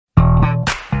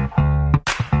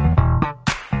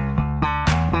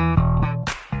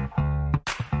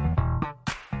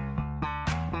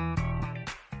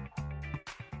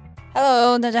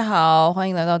Hello， 大家好，欢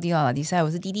迎来到地老拉迪赛，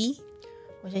我是滴滴，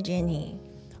我是 Jenny。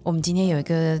我们今天有一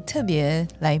个特别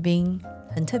来宾，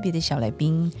很特别的小来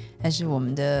宾，但是我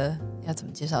们的要怎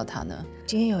么介绍他呢？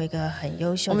今天有一个很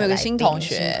优秀的来宾，我们有个新同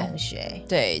学，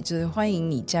对，就是欢迎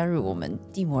你加入我们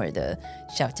蒂摩尔的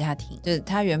小家庭。就是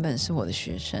他原本是我的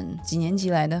学生，几年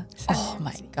级来的 ？Oh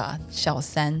my god， 小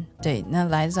三。对，那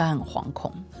来的时候还很惶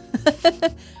恐，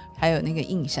还有那个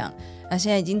印象。那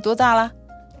现在已经多大了？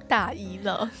大一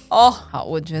了哦，好，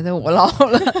我觉得我老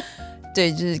了。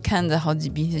对，就是看着好几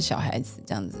批的小孩子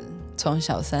这样子，从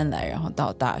小三来，然后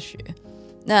到大学。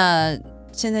那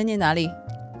现在念哪里？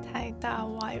台大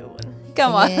外文。干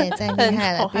嘛？太厉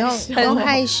害了，不用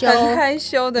害羞，很害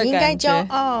羞的感觉。你应该骄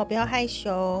傲，不要害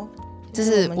羞。这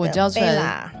是我教出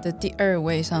来的第2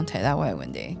位上台大外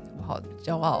文的，我好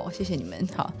骄傲，谢谢你们。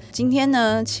好，今天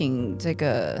呢，请这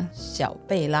个小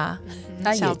贝拉，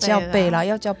他也叫贝拉，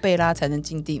要叫贝拉才能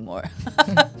进蒂摩尔。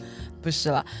不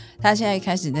是啦，他现在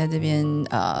开始在这边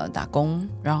打工，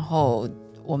然后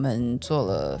我们做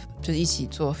了就是一起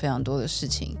做非常多的事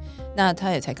情。那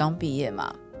他也才刚毕业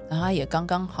嘛，然后他也刚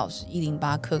刚好是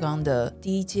108课纲的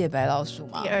第一届白老鼠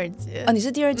嘛。第2届啊，你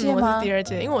是第2届吗？我是第2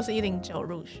届，因为我是109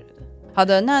入学的。好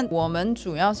的，那我们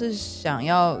主要是想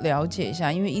要了解一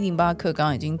下，因为108课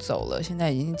纲已经走了，现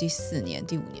在已经第4年、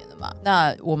第5年了嘛。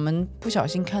那我们不小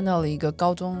心看到了一个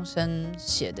高中生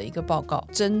写的一个报告，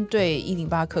针对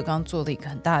108课纲做了一个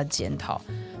很大的检讨，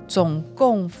总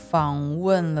共访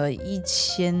问了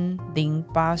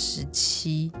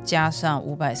1087加上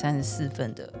534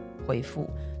份的回复，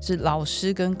是老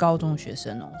师跟高中学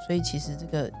生哦，所以其实这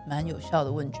个蛮有效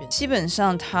的问卷。基本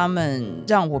上他们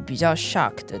让我比较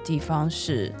shock 的地方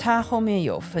是，他后面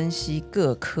有分析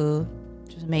各科，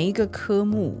就是每一个科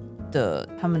目的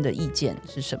他们的意见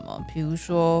是什么。比如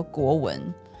说国文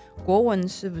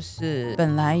是不是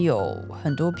本来有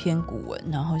很多篇古文，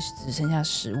然后只剩下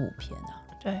15篇啊？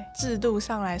对，制度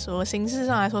上来说，形式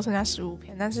上来说剩下15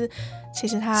篇，但是其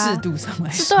实它制度上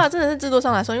来说，对啊，真的是制度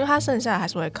上来说，因为它剩下的还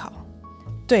是会考。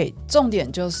对，重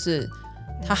点就是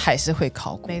他还是会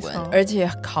考古文，而且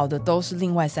考的都是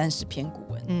另外30篇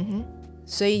古文。嗯哼，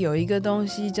所以有一个东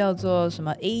西叫做什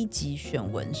么 A 级选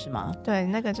文是吗？对，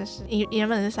那个就是原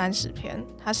本是30篇，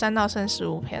它删到剩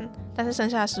15篇，但是剩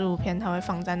下15篇它会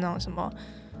放在那种什么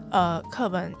课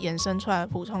本衍生出来的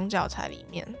补充教材里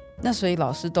面。那所以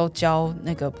老师都教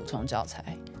那个补充教材？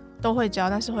都会教，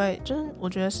但是就是我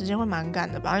觉得时间会蛮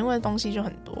赶的吧，因为东西就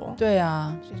很多。对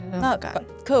啊，那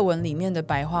课文里面的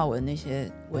白话文那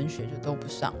些文学就都不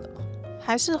上了吗？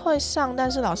还是会上，但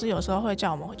是老师有时候会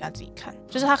叫我们回家自己看，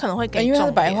就是他可能会给重点，因为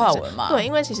是白话文嘛。对，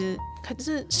因为其实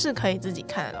是可以自己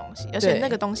看的东西，而且那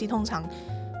个东西通常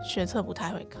学测不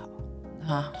太会考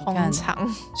啊，通常，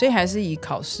所以还是以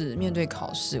面对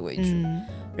考试为主。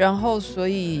然后所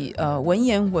以文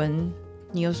言文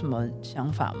你有什么想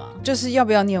法吗？就是要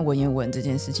不要念文言文这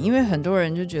件事情，因为很多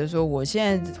人就觉得说，我现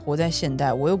在活在现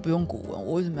代，我又不用古文，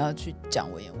我为什么要去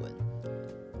讲文言文？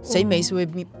谁没事会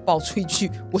爆出一句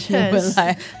文言文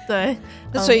来？对，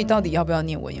那所以到底要不要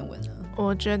念文言文呢？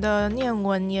我觉得念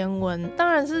文言文当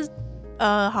然是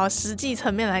好，实际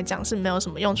层面来讲是没有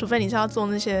什么用，除非你是要做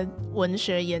那些文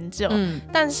学研究。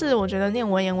但是我觉得念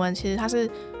文言文其实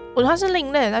我觉得它是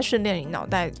另类的在训练你脑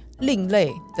袋，另类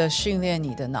的训练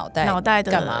你的脑袋的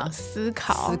干嘛？思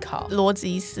考逻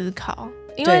辑思考。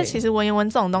因为其实文言文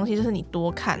这种东西就是你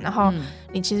多看，然后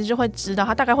你其实就会知道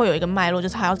它大概会有一个脉络，就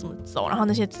是它要怎么走，然后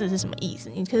那些字是什么意思。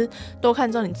你其实多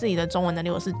看之后，你自己的中文能力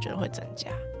我是觉得会增加，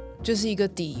就是一个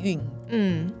底蕴，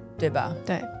对吧？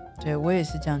对，我也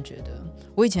是这样觉得。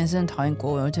我以前是很讨厌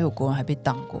国文，而且我国文还被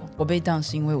当过。我被当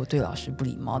是因为我对老师不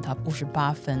礼貌，他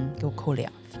58分给我扣2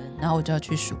分，然后我就要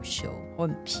去暑修，我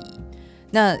很皮。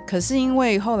那可是因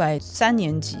为后来3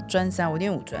年级专3，我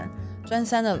念5专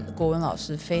3的国文老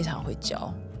师非常会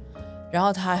教，然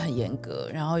后他很严格，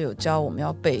然后有教我们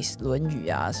要背《论语》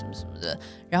啊什么什么的。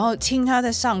然后听他在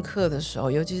上课的时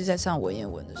候，尤其是在上文言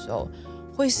文的时候，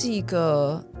会是一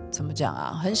个怎么讲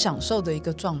啊，很享受的一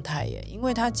个状态耶，因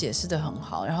为他解释得很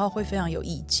好，然后会非常有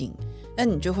意境，那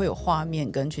你就会有画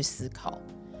面跟去思考。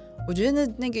我觉得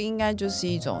那个应该就是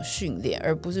一种训练，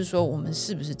而不是说我们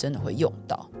是不是真的会用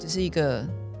到，只是一个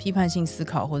批判性思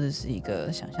考或者是一个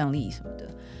想象力什么的。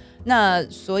那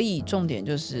所以重点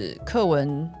就是课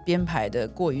文编排的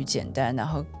过于简单，然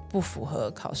后不符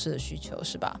合考试的需求，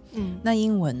是吧？那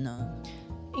英文呢？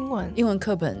英文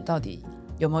课本到底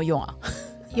有没有用啊？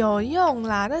有用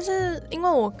啦，但是因为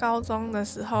我高中的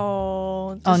时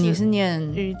候你是念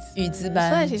语资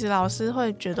班，所以其实老师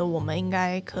会觉得我们应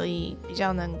该可以比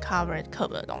较能 cover 课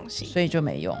本的东西，所以就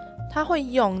没用。他会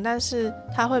用，但是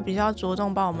他会比较着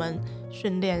重帮我们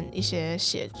训练一些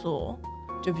写作，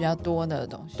就比较多的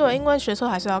东西。对，因为学测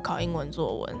还是要考英文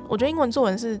作文，我觉得英文作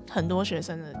文是很多学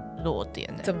生的弱点。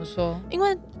怎么说？因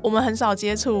为我们很少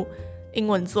接触英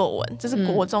文作文，就是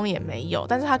国中也没有，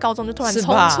但是他高中就突然冲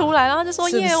出来，然后就说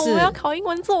耶，我们要考英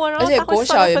文作文，然后他会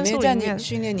算在分数里面。而且国小也没在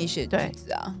训练你写句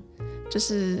子啊，就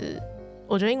是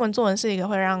我觉得英文作文是一个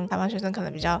会让台湾学生可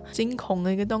能比较惊恐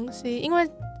的一个东西，因为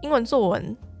英文作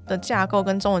文的架构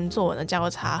跟中文作文的架构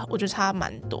我觉得差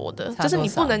蛮多的，就是你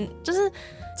不能，就是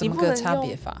你不能用怎么个差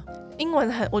别法？英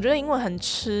文我觉得英文很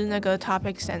吃那个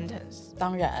topic sentence，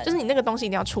 当然，就是你那个东西一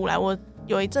定要出来。我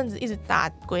有一阵子一直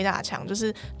鬼打墙，就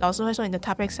是老师会说你的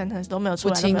topic sentence 都没有出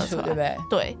来，不清楚，对不对？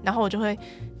对，然后我就会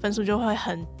分数就会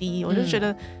很低，我就觉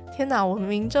得天哪，我明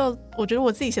明就我觉得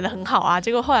我自己写的很好啊，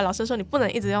结果后来老师说你不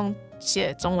能一直用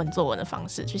写中文作文的方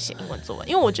式去写英文作文，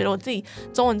因为我觉得我自己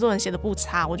中文作文写的不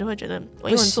差，我就会觉得我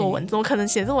英文作文怎么可能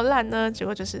写这么烂呢？结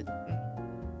果就是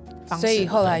所以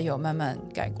后来有慢慢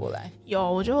改过来。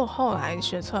有，我觉得我后来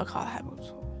学测考的还不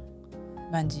错。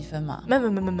满级分嘛？没有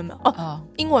哦，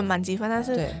英文满级分，但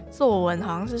是作文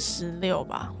好像是16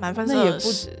吧，满分是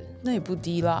20，那也不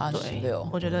低啦，16，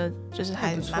我觉得就是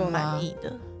还蛮满意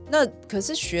的。那可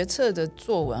是学测的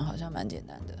作文好像蛮简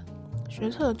单的。学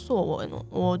测的作文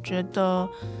我觉得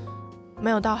没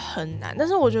有到很难，但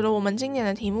是我觉得我们今年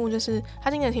的题目就是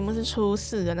他今年的题目是初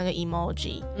4的那个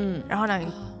emoji， 然后让你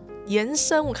延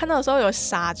伸。我看到的时候有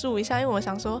傻住一下，因为我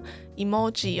想说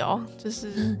emoji 哦，就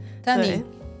是但你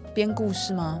编故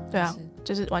事吗？对啊，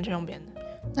就是完全用编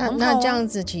的。那这样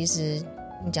子，其实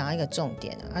你讲到一个重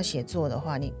点啊，写作的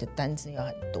话，你的单字要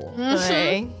很多，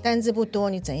对，单字不多，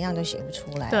你怎样都写不出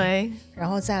来。对，然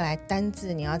后再来单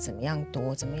字你要怎么样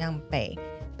多，怎么样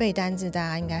背单字，大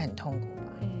家应该很痛苦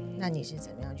吧？那你是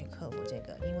怎么样去克服这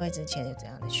个？因为之前有怎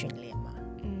样的训练吗？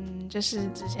就是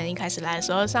之前一开始来的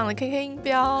时候上了 KK 音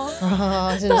标，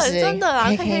是不是？真的啊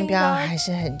 ，KK 音标还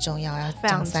是很重要，要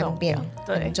讲3遍，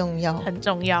对，很重要，很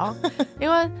重要。因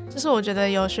为就是我觉得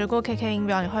有学过 KK 音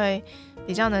标，你会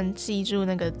比较能记住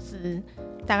那个字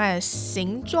大概的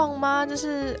形状吗？就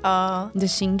是你的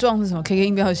形状是什么 ？KK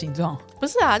音标的形状？不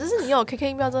是啊，就是你有 KK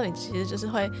音标之后，你其实就是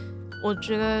会，我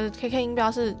觉得 KK 音标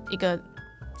是一个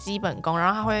基本功，然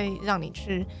后它会让你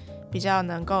去比较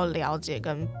能够了解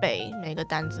跟背每个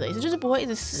单字的意思，就是不会一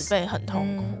直死背很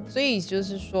痛苦。所以就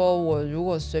是说我如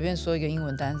果随便说一个英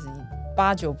文单词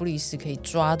，8、9不离10可以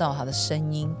抓到它的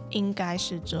声音，应该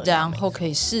是这样，然后可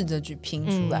以试着去拼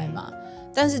出来嘛。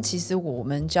但是其实我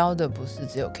们教的不是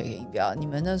只有 KK 音标，你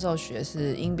们那时候学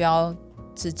是音标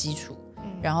是基础，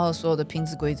然后所有的拼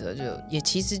字规则也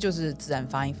其实就是自然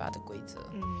发音法的规则。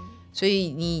所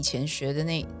以你以前学的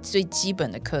那最基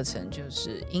本的课程就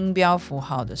是音标符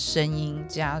号的声音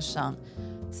加上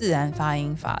自然发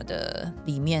音法的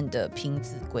里面的拼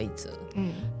字规则。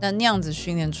那样子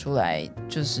训练出来，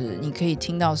就是你可以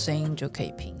听到声音就可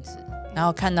以拼字，然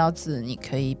后看到字你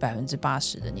可以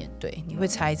80%的念对，你会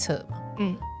猜测嘛？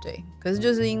对。可是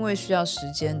就是因为需要时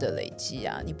间的累积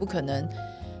啊，你不可能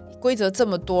规则这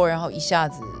么多，然后一下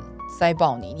子塞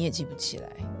爆你也记不起来，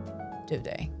对不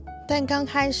对？但刚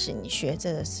开始你学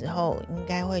这的时候，应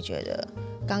该会觉得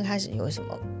刚开始有什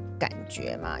么感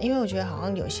觉吗？因为我觉得好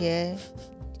像有些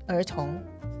儿童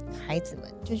孩子们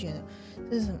就觉得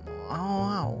这是什么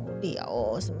好无聊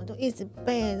哦，什么都一直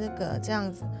背这个这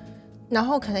样子，然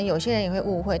后可能有些人也会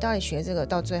误会，到底学这个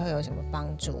到最后有什么帮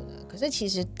助呢？可是其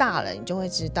实大了你就会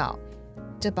知道，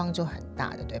这帮助很大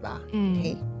的，对吧？可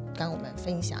以跟我们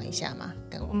分享一下吗？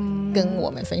跟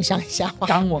我们分享一下吗？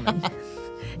跟我们。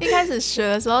一开始学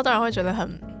的时候当然会觉得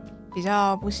比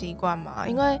较不习惯嘛，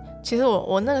因为其实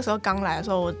我那个时候刚来的时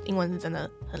候，我英文是真的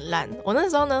很烂。我那个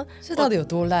时候呢，这到底有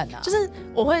多烂啊？就是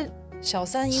我会小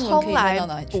3英文可以烂到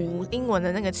哪里去？补英文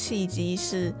的那个契机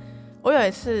是，我有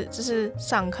一次就是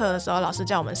上课的时候，老师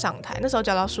叫我们上台，那时候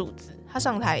教到数字，他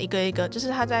上台一个一个，就是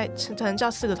他可能叫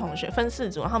4个同学分4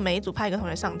组，然后每一组派一个同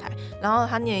学上台，然后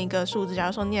他念一个数字，假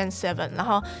如说念 7， 然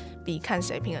后比看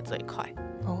谁拼的最快。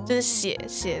就是写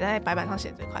在白板上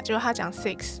写最快，结果他讲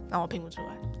 6， 然后我拼不出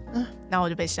来，然后我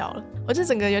就被笑了，我就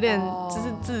整个有点就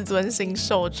是自尊心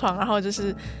受创，然后就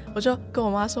是我就跟我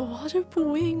妈说我要去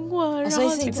补英文，所以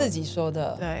是你自己说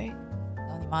的？对，然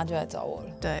后你妈就来找我了。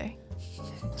对，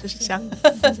就是这样子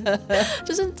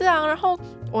就是这样。然后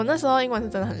我那时候英文是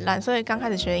真的很烂，所以刚开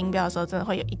始学音标的时候真的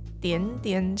会有一点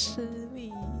点吃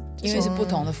力，因为是不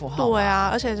同的符号。对啊，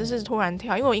而且就是突然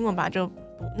跳，因为我英文本来就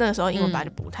那个时候英文本来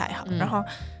就不太好，然后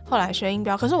后来学音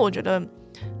标，可是我觉得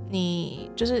你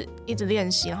就是一直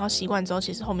练习，然后习惯之后，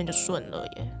其实后面就顺了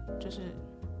耶。就是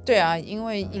对啊，因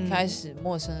为一开始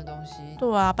陌生的东西，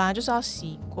对啊，本来就是要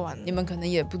习惯。你们可能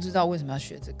也不知道为什么要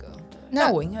学这个，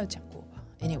那我应该有讲过吧？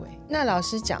 anyway， 那老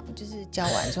师讲就是教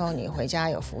完之后你回家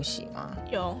有复习吗？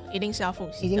有，一定是要复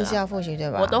习，一定是要复习对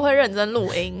吧？我都会认真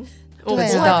录音，我不会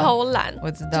偷懒，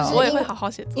我知道，我也会好好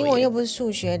写作业。英文又不是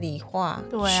数学理化，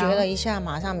对啊，学了一下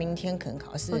马上明天可能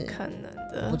考试，不可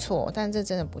能的，不错，但这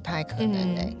真的不太可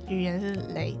能欸。语言是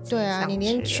累积，对啊，你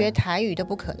连学台语都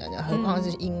不可能的，何况是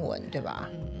英文，对吧？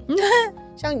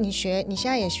像你现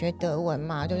在也学德文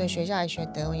嘛，对不对？学校也学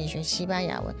德文，也学西班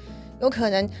牙文，有可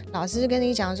能老师跟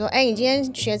你讲说，你今天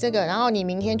学这个，然后你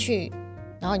明天去，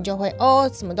然后你就会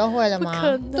什么都会了吗？不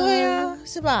可能，对啊，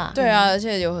是吧？对啊，而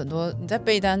且有很多你在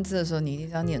背单字的时候，你一定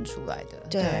是要念出来的。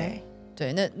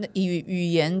对，那语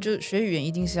言就学语言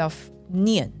一定是要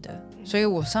念的，所以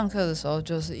我上课的时候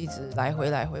就是一直来回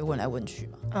问来问去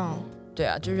嘛。对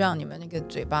啊，就让你们那个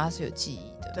嘴巴是有记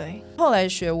忆的。对，后来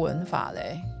学文法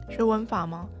嘞。学文法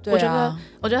吗？对啊，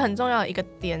我觉得很重要的一个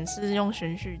点是用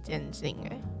循序渐进。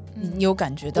你有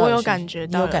感觉到？我有感觉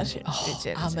到，有感觉。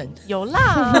他们有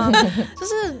啦，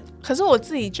可是我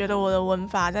自己觉得我的文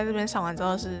法在这边上完之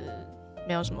后是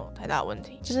没有什么太大的问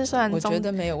题，就是虽然我觉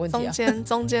得没有问题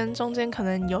中间可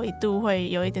能有一度会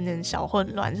有一点点小混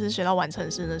乱，就是学到完成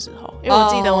式的时候，因为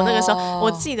我记得我那个时候，我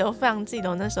非常记得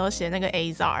我那时候写那个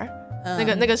AZAR。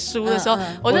那个书的时候，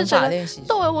我就觉得，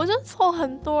对，我就错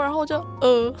很多，然后就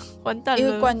完蛋了，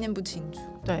因为观念不清楚，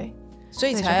对，所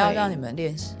以才要让你们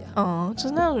练习啊。就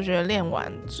是那我觉得练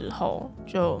完之后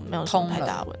就没有什么太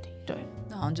大的问题，对，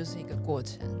那好像就是一个过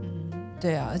程，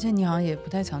对啊，而且你好像也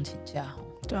不太常请假，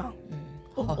对啊，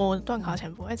我段考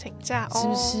前不会请假，是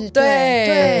不是？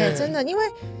对，真的，因为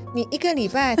你一个礼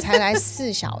拜才来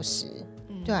4小时，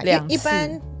对啊，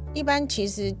一般其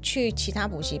实去其他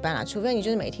补习班啦，除非你就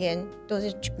是每天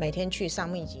去上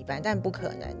密集班，但不可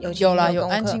能。有啦，有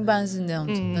安亲班是那种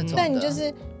的。但你就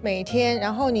是每天，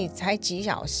然后你才几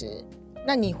小时，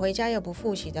那你回家又不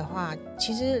复习的话，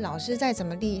其实老师再怎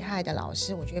么厉害的老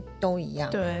师，我觉得都一样。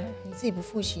对，你自己不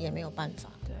复习也没有办法。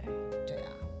对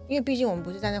啊，因为毕竟我们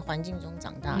不是在那环境中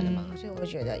长大的嘛，所以我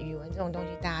觉得语文这种东西，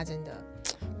大家真的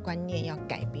观念要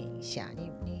改变一下。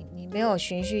你没有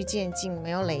循序渐进，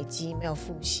没有累积，没有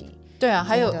复习。对啊，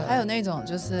还有那种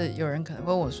就是有人可能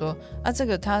问我说这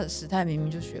个他时态明明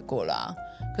就学过了啊，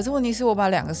可是问题是我把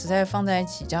2个时态放在一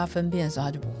起叫他分辨的时候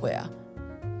他就不会啊。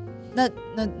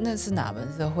那是哪门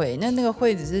子的会？那个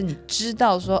会只是你知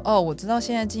道说我知道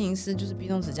现在进行式就是 be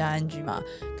动词加 ing 嘛，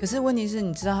可是问题是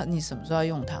你知道你什么时候要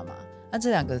用它吗？那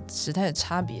这2个时态的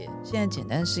差别，现在简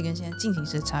单式跟现在进行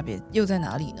式的差别又在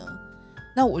哪里呢？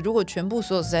那我如果全部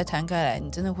所有时态摊开来，你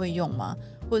真的会用吗？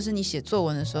或者是你写作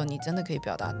文的时候，你真的可以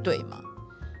表达对吗？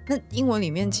那英文里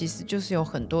面其实就是有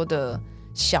很多的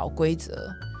小规则，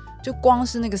就光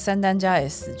是那个3单加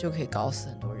s 就可以搞死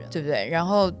很多人，对不对？然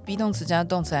后 be 动词加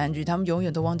动词 ing， 他们永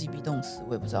远都忘记 be 动词，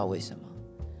我也不知道为什么。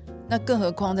那更何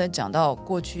况在讲到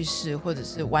过去式或者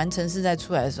是完成式在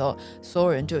出来的时候，所有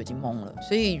人就已经懵了。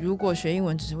所以如果学英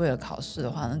文只是为了考试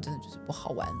的话，那真的就是不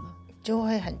好玩了，就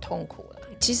会很痛苦了。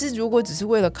其实如果只是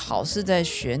为了考试在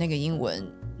学那个英文，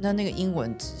那个英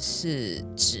文只是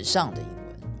纸上的英文，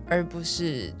而不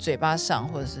是嘴巴上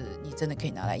或者是你真的可以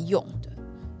拿来用的。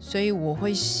所以我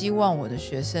会希望我的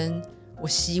学生，我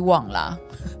希望啦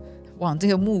往这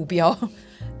个目标，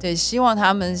对，希望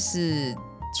他们是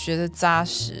学得扎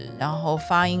实，然后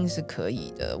发音是可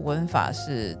以的，文法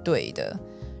是对的，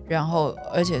然后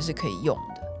而且是可以用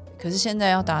的。可是现在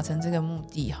要达成这个目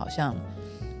的好像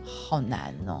好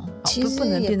难哦，其实不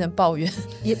能变成抱怨，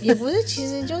也不是，其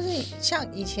实就是像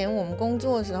以前我们工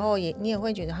作的时候，你也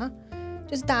会觉得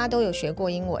就是大家都有学过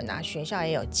英文啊，学校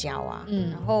也有教啊，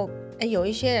然后有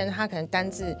一些人他可能单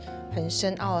字很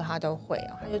深奥的他都会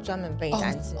他就专门背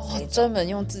单字，专门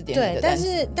用字典里的单字。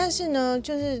对，但是呢，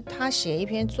就是他写一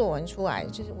篇作文出来，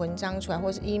就是文章出来，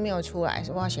或是 email 出来，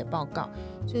或要写报告，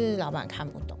就是老板看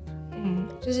不懂，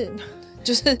就是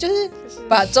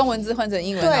把中文字换成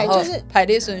英文，对，就是排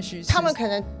列顺序。他们可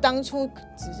能当初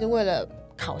只是为了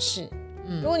考试，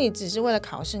如果你只是为了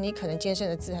考试，你可能艰深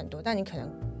的字很多，但你可能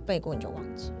背过你就忘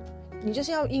记了。你就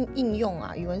是要应用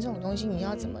啊，语文这种东西你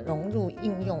要怎么融入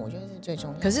应用，我觉得是最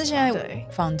重要的。可是现在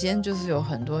坊间就是有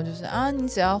很多就是你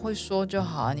只要会说就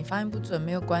好啊，你发音不准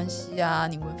没有关系啊，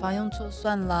你文法用错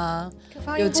算啦，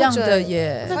有这样的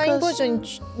耶。发音不准，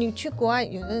你去国外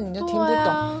有的人你就听不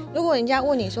懂。如果人家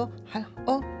问你说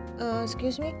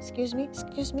excuse me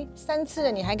 3次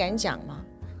了，你还敢讲吗？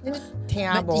那就听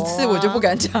不1次我就不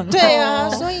敢讲了。对啊，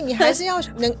所以你还是要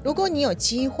如果你有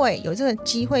机会有这个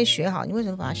机会学好，你为什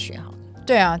么把它学好？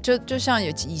对啊，就像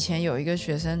以前有一个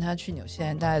学生，他去纽西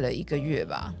兰待了1个月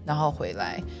吧，然后回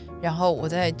来，然后我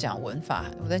在讲文法，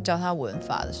我在教他文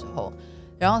法的时候，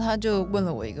然后他就问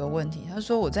了我一个问题，他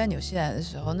说我在纽西兰的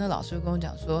时候，那老师就跟我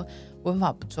讲说，文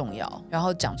法不重要，然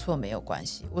后讲错没有关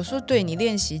系。我说对，你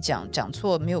练习讲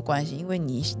错没有关系，因为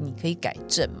你可以改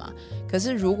正嘛。可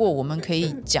是如果我们可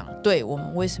以讲对，我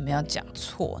们为什么要讲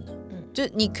错呢？就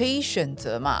你可以选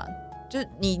择嘛，就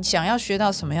你想要学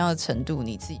到什么样的程度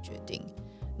你自己决定。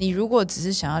你如果只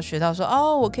是想要学到说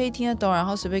我可以听得懂，然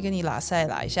后随便跟你拉塞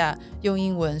拉一下，用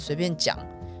英文随便讲，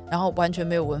然后完全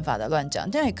没有文法的乱讲，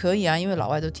这样也可以啊，因为老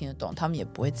外都听得懂，他们也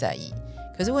不会在意。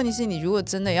可是问题是你如果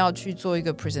真的要去做一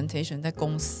个 presentation 在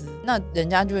公司，那人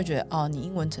家就会觉得你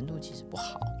英文程度其实不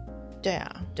好。对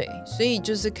啊，对，所以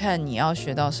就是看你要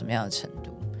学到什么样的程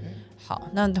度。好，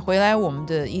那回来我们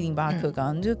的108课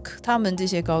纲，就他们这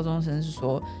些高中生是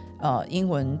说英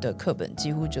文的课本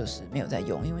几乎就是没有在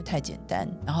用，因为太简单，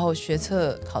然后学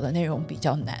测考的内容比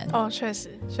较难。确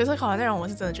实学测考的内容我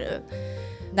是真的觉得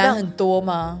难很多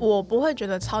吗？我不会觉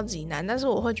得超级难，但是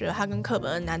我会觉得它跟课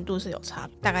本的难度是有差，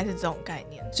大概是这种概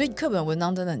念。所以课本文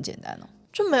章真的很简单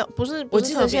就没有不是我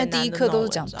记得现在第一课都是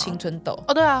讲青春痘。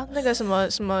对啊，那个什么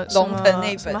龙盆那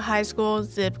本什么 High School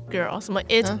Zip Girl， 什么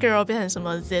It Girl 变成什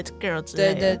么 Zit Girl 之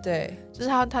类的。对对对，就是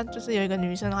她就是有一个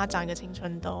女生，她长一个青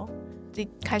春痘。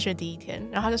开学第一天，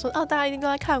然后他就说大家一定都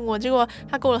在看我，结果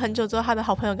他过了很久之后，他的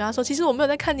好朋友跟他说其实我没有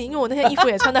在看你，因为我那天衣服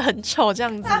也穿得很丑这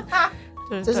样子。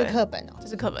对，这是课本这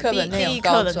是课本第一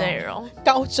课的内容。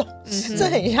高中这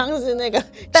很像是那个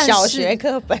小学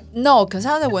课本。No， 可是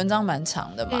他的文章蛮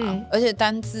长的嘛，而且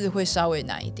单字会稍微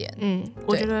难一点。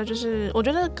我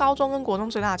觉得高中跟国中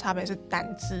最大的差别是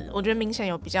单字，我觉得明显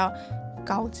有比较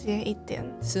高阶一点。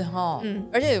是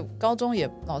而且高中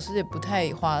老师也不太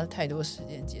花太多时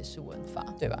间解释文法，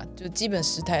对吧？就基本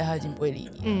时态他已经不会理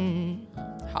你。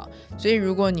好，所以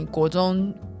如果你国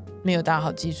中没有打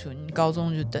好基础，你高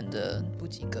中就等着不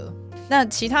及格。那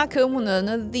其他科目呢？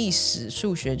那历史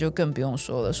数学就更不用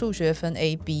说了，数学分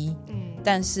A、B，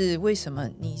但是为什么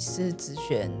你是只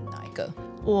选哪一个？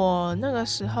我那个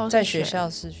时候在学校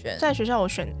是选，在学校我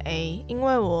选 A， 因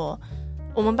为我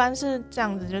们班是这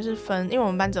样子，就是分，因为我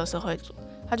们班只有社会组，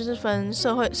它就是分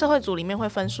社会组里面会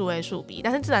分数 A 数 B，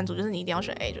 但是自然组就是你一定要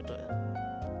选 A 就对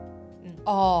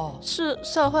了。是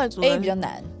社会组 A 比较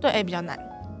难。对， A 比较难。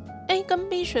A 跟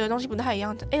B 学的东西不太一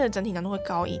样， A 的整体难度会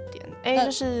高一点。A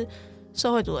就是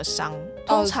社会组的商，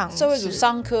通常社会组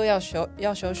商科要修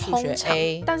数学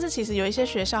A， 但是其实有一些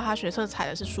学校它学测采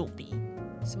的是数 B。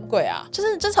什么鬼啊？就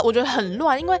是这我觉得很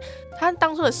乱，因为他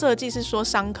当初的设计是说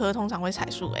商科通常会采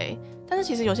数 A， 但是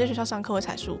其实有些学校商科会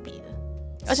采数 B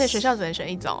的，而且学校只能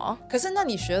选一种可是那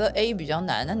你学了 A 比较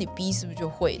难，那你 B 是不是就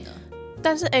会呢？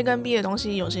但是 A 跟 B 的东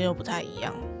西有些又不太一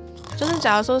样。就是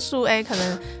假如说数 A 可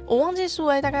能我忘记数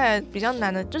A 大概比较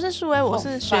难的，就是数 A 我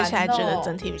是学起来觉得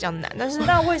整体比较难，但是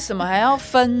那为什么还要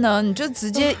分呢？你就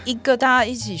直接一个大家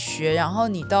一起学，然后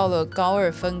你到了高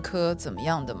二分科怎么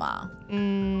样的嘛？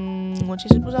我其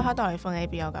实不知道他到底分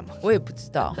A、B 要干嘛，我也不知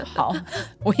道。好，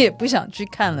我也不想去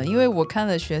看了，因为我看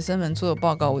了学生们做的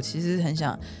报告，我其实很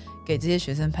想给这些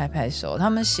学生拍拍手，他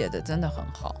们写的真的很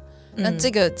好。那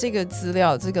这个资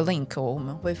料这个 link 我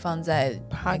们会放在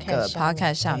那个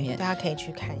podcast 下面，大家可以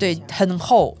去看一下。对，很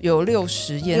厚，有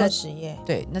60页。60页。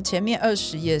对，那前面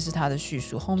20页是它的叙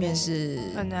述，后面是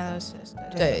analysis。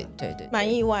对，蛮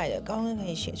意外的，高中可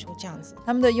以写出这样子。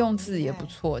他们的用字也不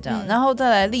错，这样。然后再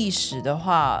来历史的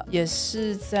话，也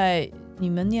是在你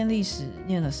们念历史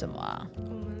念了什么啊？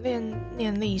我们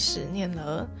念历史念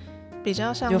了比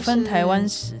较像是有分台湾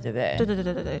史，对不对？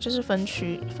对，就是分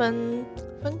区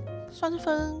算是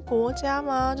分国家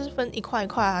吗？就是分一块一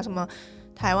块啊，什么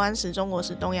台湾史、中国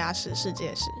史、东亚史、世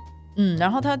界史。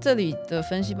然后他这里的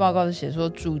分析报告是写说，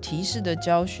主题式的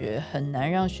教学很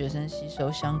难让学生吸收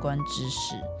相关知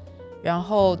识。然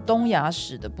后东亚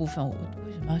史的部分，我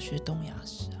为什么要学东亚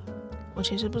史啊？我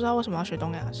其实不知道为什么要学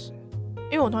东亚史，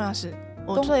因为我东亚史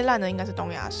我最烂的应该是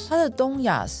东亚史。他的东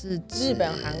亚是日本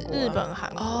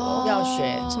韩国要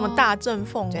学什么大正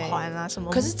奉还啊什么。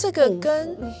可是这个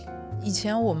跟以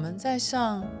前我们在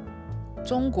上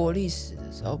中国历史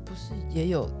的时候，不是也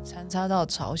有参差到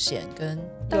朝鲜跟？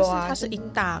但是它是一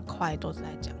大块都是在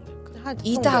讲这个，它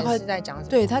一大块是在讲什么？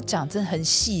对，他讲真的很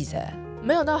细噻，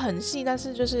没有到很细，但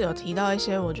是就是有提到一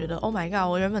些我觉得 Oh my god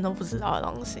我原本都不知道的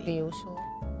东西，比如说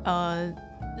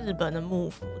日本的幕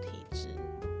府体制。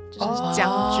就是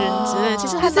将军之类的，其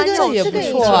实还蛮这个也不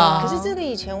错啊。可是这个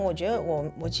以前我觉得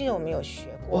我记得我没有学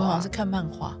过，我好像是看漫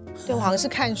画，对，我好像是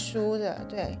看书的，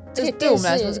对，这对我们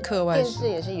来说是课外书，电视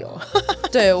也是有，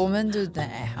对，我们就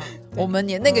好，我们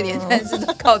那个年代是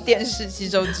靠电视吸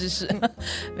收知识，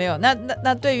没有。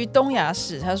那对于东亚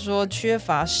史，他说缺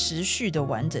乏时序的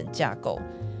完整架构，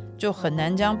就很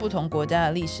难将不同国家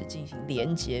的历史进行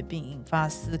连结并引发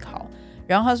思考。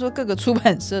然后他说各个出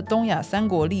版社东亚三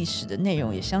国历史的内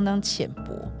容也相当浅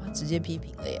薄，直接批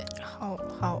评了耶，好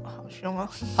凶哦，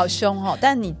好凶哦。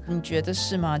但你觉得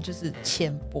是吗？就是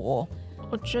浅薄。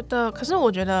可是我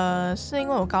觉得是因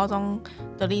为我高中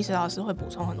的历史老师会补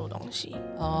充很多东西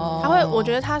哦，我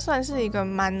觉得他算是一个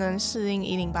蛮能适应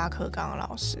108课纲的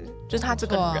老师，就是他这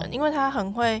个人，因为他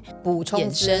很会补充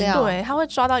资料，对，他会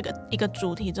抓到一个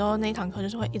主题之后，那一堂课就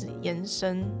是会一直延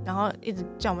伸，然后一直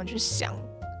叫我们去想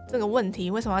这个问题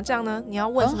为什么要这样呢？你要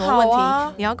问什么问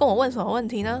题？你要跟我问什么问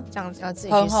题呢？这样子要自己去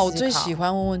思考。很好，我最喜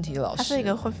欢问问题的老师。他是一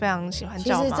个会非常喜欢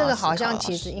教导。其实这个好像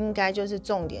其实应该就是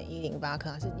重点108课，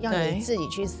是要你自己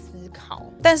去思考。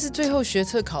但是最后学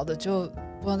测考的就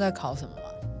不知道在考什么嘛。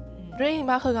我觉得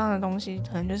108课纲的东西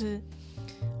可能就是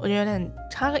我觉得有点，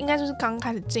他应该就是刚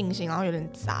开始进行，然后有点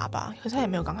杂吧。可是他也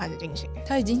没有刚开始进行，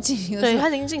他已经进行了，对，他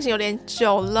已经进行有点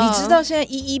久了。你知道现在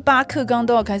118课纲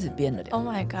都要开始编了。Oh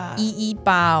my god，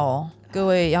 118哦。各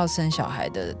位要生小孩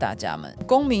的大家们，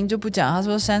公民就不讲，他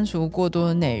说删除过多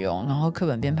的内容，然后课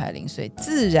本编排零碎，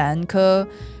自然科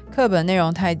课本内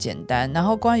容太简单，然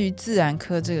后关于自然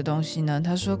科这个东西呢，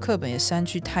他说课本也删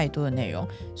去太多的内容，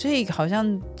所以好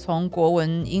像从国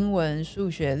文、英文、数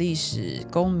学、历史、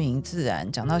公民、自然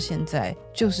讲到现在，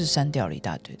就是删掉了一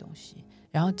大堆东西，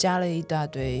然后加了一大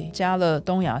堆，加了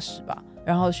东亚史吧，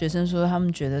然后学生说他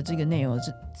们觉得这个内容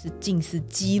是近似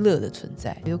鸡肋的存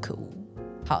在，有可无。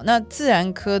好，那自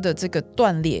然科的这个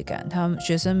断裂感，他们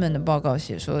学生们的报告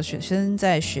写说，学生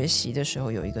在学习的时候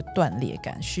有一个断裂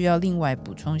感，需要另外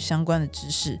补充相关的知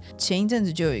识。前一阵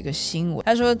子就有一个新闻，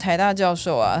他说台大教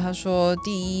授啊，他说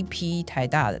第一批台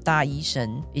大的大医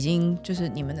生已经就是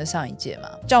你们的上一届嘛，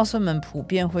教授们普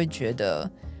遍会觉得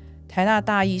台大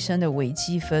大医生的微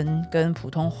积分跟普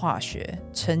通化学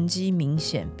成绩明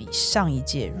显比上一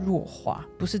届弱化，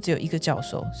不是只有一个教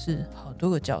授，是好多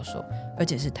个教授，而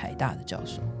且是台大的教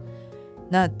授。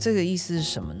那这个意思是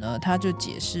什么呢？他就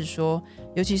解释说，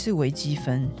尤其是微积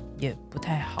分也不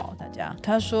太好，大家。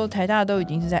他说台大都已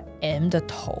经是在 M 的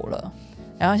头了，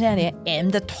然后现在连 M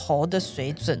的头的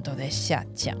水准都在下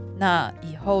降，那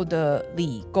以后的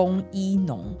理工医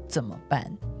农怎么办？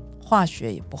化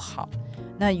学也不好，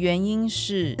那原因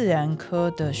是自然科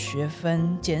的学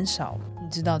分减少，你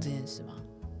知道这件事吗？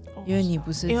因为你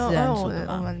不是自然组的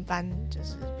嘛。我们班就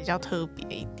是比较特别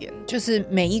一点，就是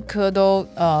每一科都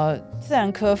自然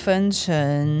科分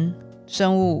成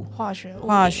生物、化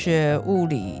学、物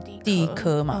理、地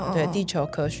科嘛，对，地球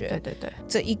科学，对，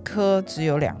这一科只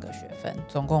有2个学分，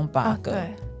总共8个，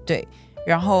对。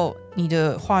然后你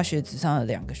的化学只上了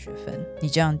2个学分，你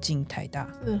这样进台大，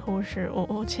似乎是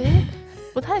我其实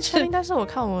不太确定，但是我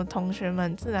看我同学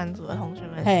们自然组的同学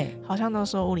们，好像都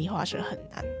说物理化学很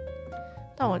难。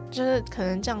但我就是可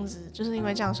能这样子，就是因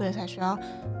为这样，所以才需要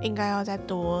应该要可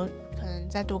能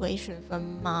再多个1学分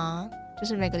吗？就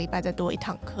是每个礼拜再多1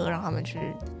堂课让他们去。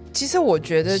其实我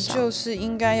觉得就是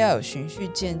应该要有循序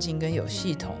渐进跟有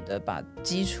系统的把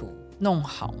基础弄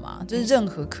好嘛，就是任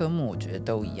何科目我觉得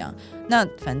都一样。那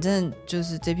反正就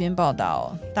是这篇报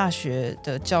道，大学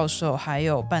的教授还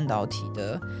有半导体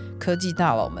的科技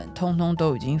大佬们通通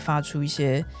都已经发出一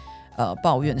些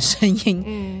抱怨的声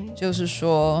音，就是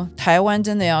说台湾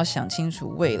真的要想清楚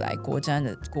未来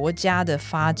国家的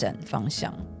发展方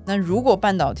向。那如果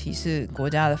半导体是国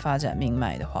家的发展命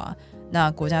脉的话，那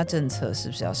国家政策是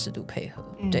不是要适度配合？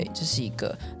对，这是一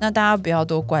个。那大家不要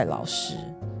都怪老师，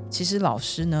其实老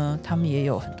师呢，他们也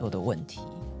有很多的问题，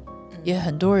也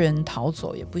很多人逃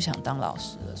走，也不想当老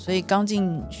师了。所以刚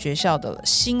进学校的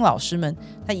新老师们，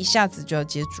他一下子就要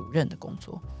接主任的工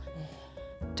作，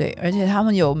对，而且他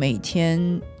们有每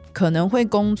天可能会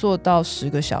工作到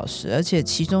10个小时，而且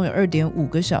其中有2.5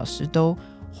个小时都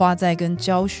花在跟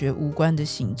教学无关的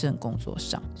行政工作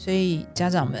上。所以家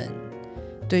长们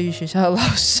对于学校的老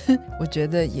师，我觉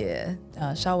得也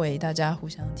稍微大家互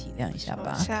相体谅一下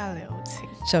吧，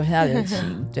手下留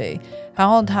情对。然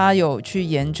后他有去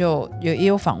研究，也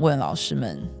有访问老师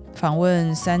们，访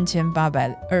问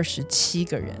3827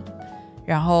个人，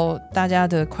然后大家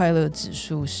的快乐指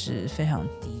数是非常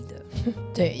低的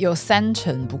对，有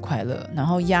30%不快乐，然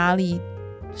后压力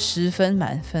10分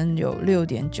满分有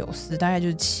 6.94， 大概就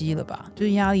是7了吧，就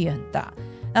是压力也很大。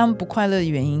他们不快乐的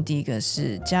原因，第一个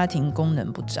是家庭功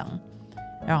能不彰，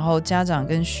然后家长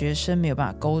跟学生没有办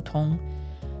法沟通，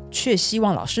却希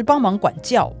望老师帮忙管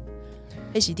教。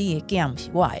那是你的囝不是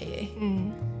我的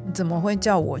你怎么会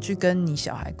叫我去跟你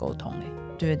小孩沟通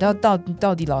对，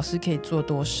到底老师可以做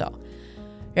多少？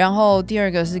然后第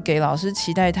二个是给老师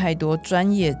期待太多，专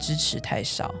业支持太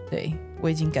少。对，我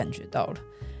已经感觉到了。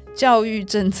教育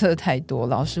政策太多，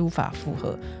老师无法负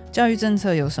荷。教育政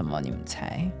策有什么？你们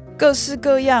猜？各式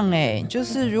各样就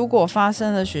是如果发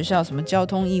生了学校什么交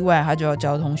通意外，他就要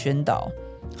交通宣导，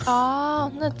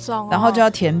那种然后就要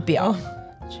填表。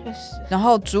确实。然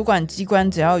后主管机关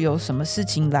只要有什么事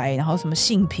情来，然后什么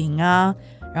性平啊，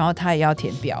然后他也要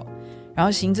填表。然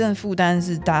后行政负担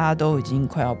是大家都已经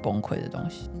快要崩溃的东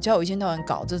西。你叫我一天到晚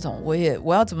搞这种，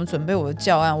我要怎么准备我的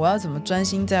教案？我要怎么专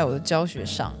心在我的教学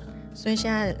上？所以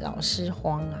现在老师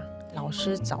慌啊，老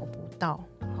师找不到。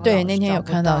对，那天有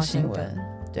看到新闻。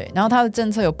对，然后他的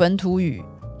政策有本土语、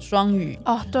双语。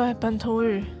对，本土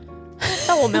语。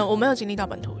但我没有经历到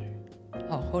本土语。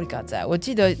Holy God 在，我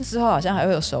记得之后好像还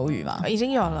会有手语嘛，已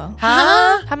经有了。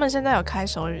他们现在有开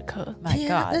手语课。My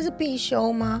God， 那是必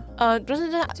修吗？不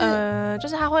是，就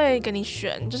是他会给你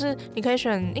选，就是你可以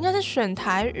选，应该是选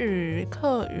台语、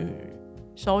客语、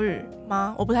手语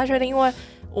吗？我不太确定，因为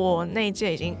我那一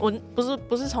届我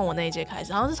不是从我那一届开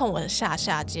始，好像是从我的下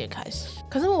届开始。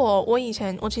可是我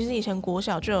其实以前国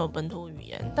小就有本土语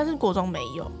言，但是国中没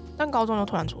有，但高中又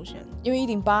突然出现，因为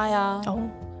108呀。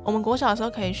我们国小的时候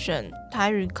可以选台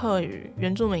语、客语、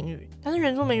原住民语，但是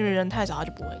原住民语人太少，他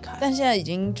就不会开。但现在已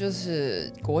经就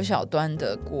是国小端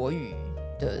的国语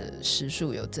的时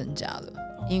数有增加了，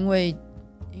因为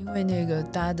那个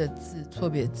大家的字错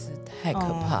别字太可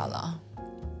怕了。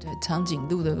对，长颈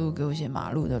鹿的鹿给我写马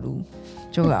路的路，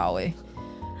就老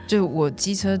就我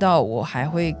机车道我还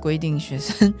会规定学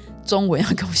生中文要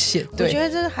给我写对。我觉得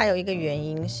这个还有一个原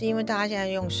因，是因为大家现在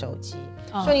用手机。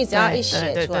所以你只要一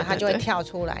写出来，它就会跳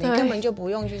出来，你根本就不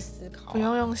用去思考，不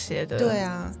用用写的。对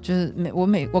啊，就是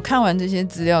我看完这些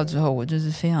资料之后，我就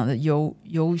是非常的忧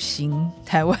心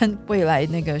台湾未来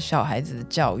那个小孩子的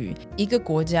教育。一个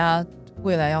国家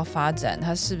未来要发展，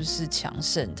它是不是强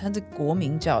盛？它的国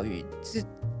民教育是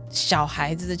小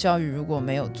孩子的教育，如果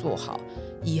没有做好，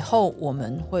以后我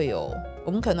们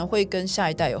可能会跟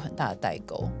下一代有很大的代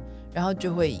沟，然后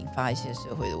就会引发一些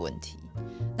社会的问题。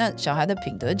那小孩的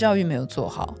品德教育没有做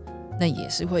好，那也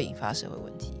是会引发社会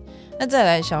问题。那再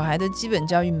来，小孩的基本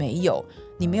教育没有，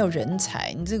你没有人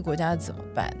才，你这个国家怎么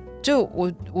办？就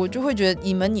我就会觉得，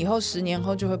你们以后10年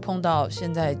后就会碰到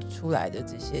现在出来的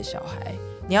这些小孩，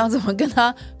你要怎么跟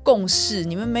他共事？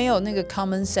你们没有那个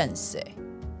common sense，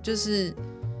 就是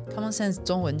common sense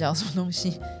中文叫什么东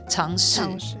西？常识。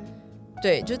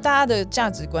对，就大家的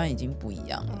价值观已经不一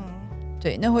样了。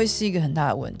对，那会是一个很大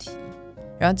的问题。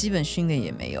然后基本训练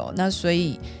也没有，那所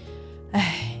以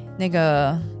那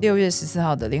个6月14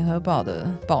号的联合报的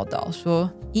报道说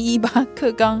118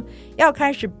课纲要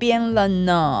开始编了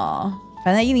呢。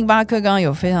反正108课纲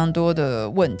有非常多的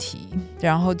问题，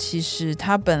然后其实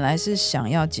他本来是想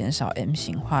要减少 M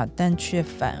型化，但却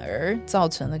反而造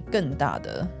成了更大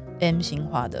的 M 型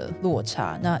化的落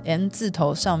差。那 M 字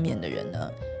头上面的人呢，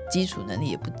基础能力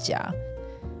也不佳。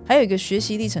还有一个学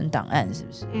习历程档案，是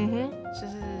不是？就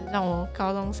是让我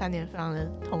高中3年非常的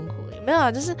痛苦。没有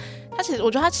啊，就是他其实我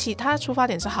觉得他出发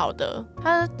点是好的，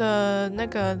他的那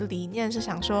个理念是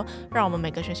想说让我们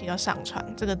每个学期都上传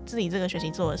自己这个学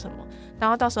期做了什么，然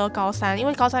后到时候高3，因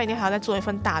为高3一定还要再做一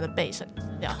份大的备审资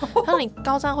料，然后你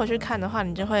高3回去看的话，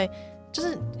你就会就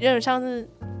是有点像是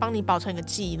帮你保存一个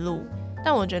记录。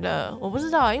但我觉得我不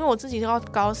知道，因为我自己到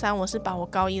高3，我是把我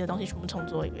高1的东西全部重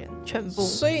做一遍，全部。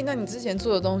所以那你之前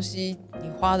做的东西，你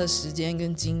花的时间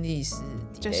跟精力是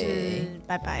就是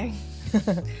拜拜。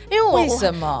因为为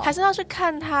什么还是要去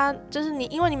看它？就是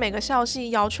因为你每个校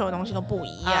系要求的东西都不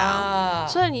一样，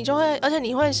所以你就会，而且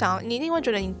你会想，你一定会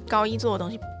觉得你高1做的东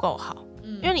西不够好，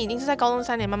因为你一定是在高中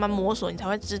3年慢慢摸索，你才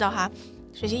会知道它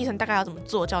学习历程大概要怎么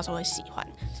做，教授会喜欢。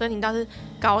所以你倒是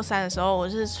高3的时候，我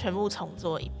是全部重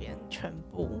做一遍，全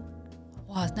部。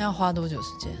哇，那要花多久时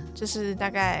间？就是大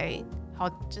概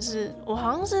就是我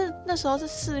好像是那时候是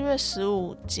4月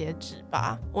15截止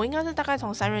吧，我应该是大概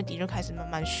从3月底就开始慢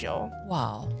慢修。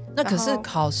哇，那可是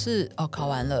考试考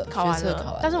完了，考完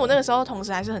了，但是我那个时候同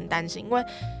时还是很担心，因为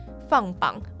放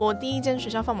榜，我第一间学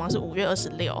校放榜是5月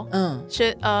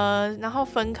26，然后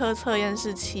分科测验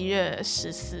是7月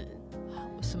14。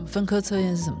什么分科测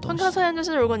验是什么东西？分科测验就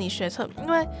是如果你学测，因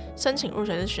为申请入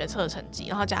学是学测成绩，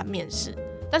然后加面试，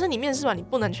但是你面试完你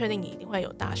不能确定你一定会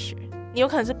有大学，你有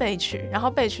可能是备取，然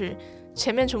后备取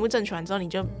前面全部正取完之后你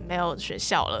就没有学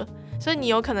校了，所以你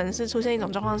有可能是出现一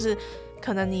种状况是，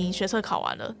可能你学测考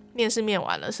完了，面试面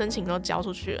完了，申请都交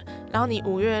出去了，然后你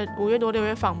5月多6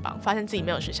月放榜，发现自己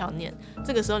没有学校念，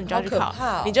这个时候你就要去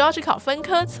考，你就要去考分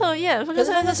科测验。可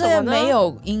是分科测验没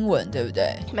有英文，对不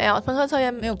对？没有，分科测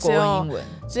验没有国文、英文，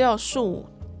只有数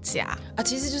甲啊，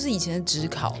其实就是以前的指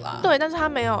考啦。对，但是他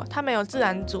没有自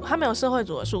然组，他没有社会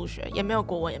组的数学，也没有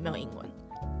国文，也没有英文。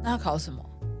那他考什么？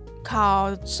考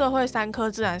社会3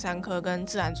科、自然3科跟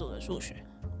自然组的数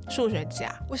学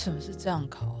甲。为什么是这样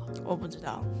考啊？我不知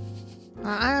道。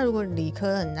那如果理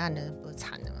科很烂的不是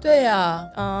惨的吗？对啊，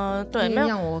对，没有，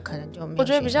那我可能就没有。我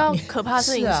觉得比较可怕的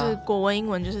事情是国文、英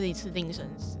文就是一次定生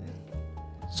死，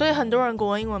所以很多人国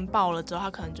文、英文报了之后，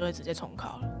他可能就会直接重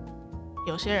考了。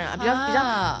有些人比较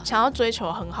想要追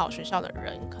求很好学校的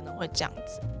人，可能会这样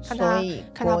子。所以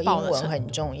国英文很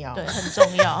重要，对，很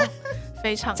重要，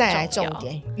非常重要。再来重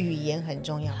点，语言很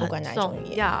重要，不管哪种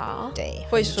语言，对，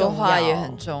会说话也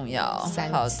很重要。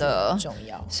好的，重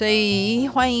要。所以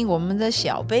欢迎我们的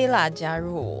小贝拉加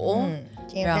入。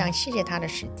今天非常谢谢他的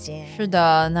时间。是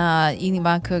的，那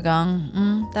108课纲，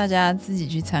大家自己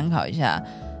去参考一下。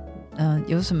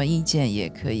有什么意见也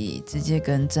可以直接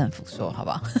跟政府说，好不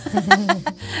好？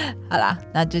好啦，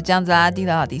那就这样子啦，地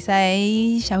道好比赛，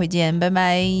下回见，拜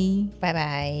拜，拜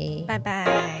拜，拜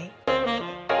拜。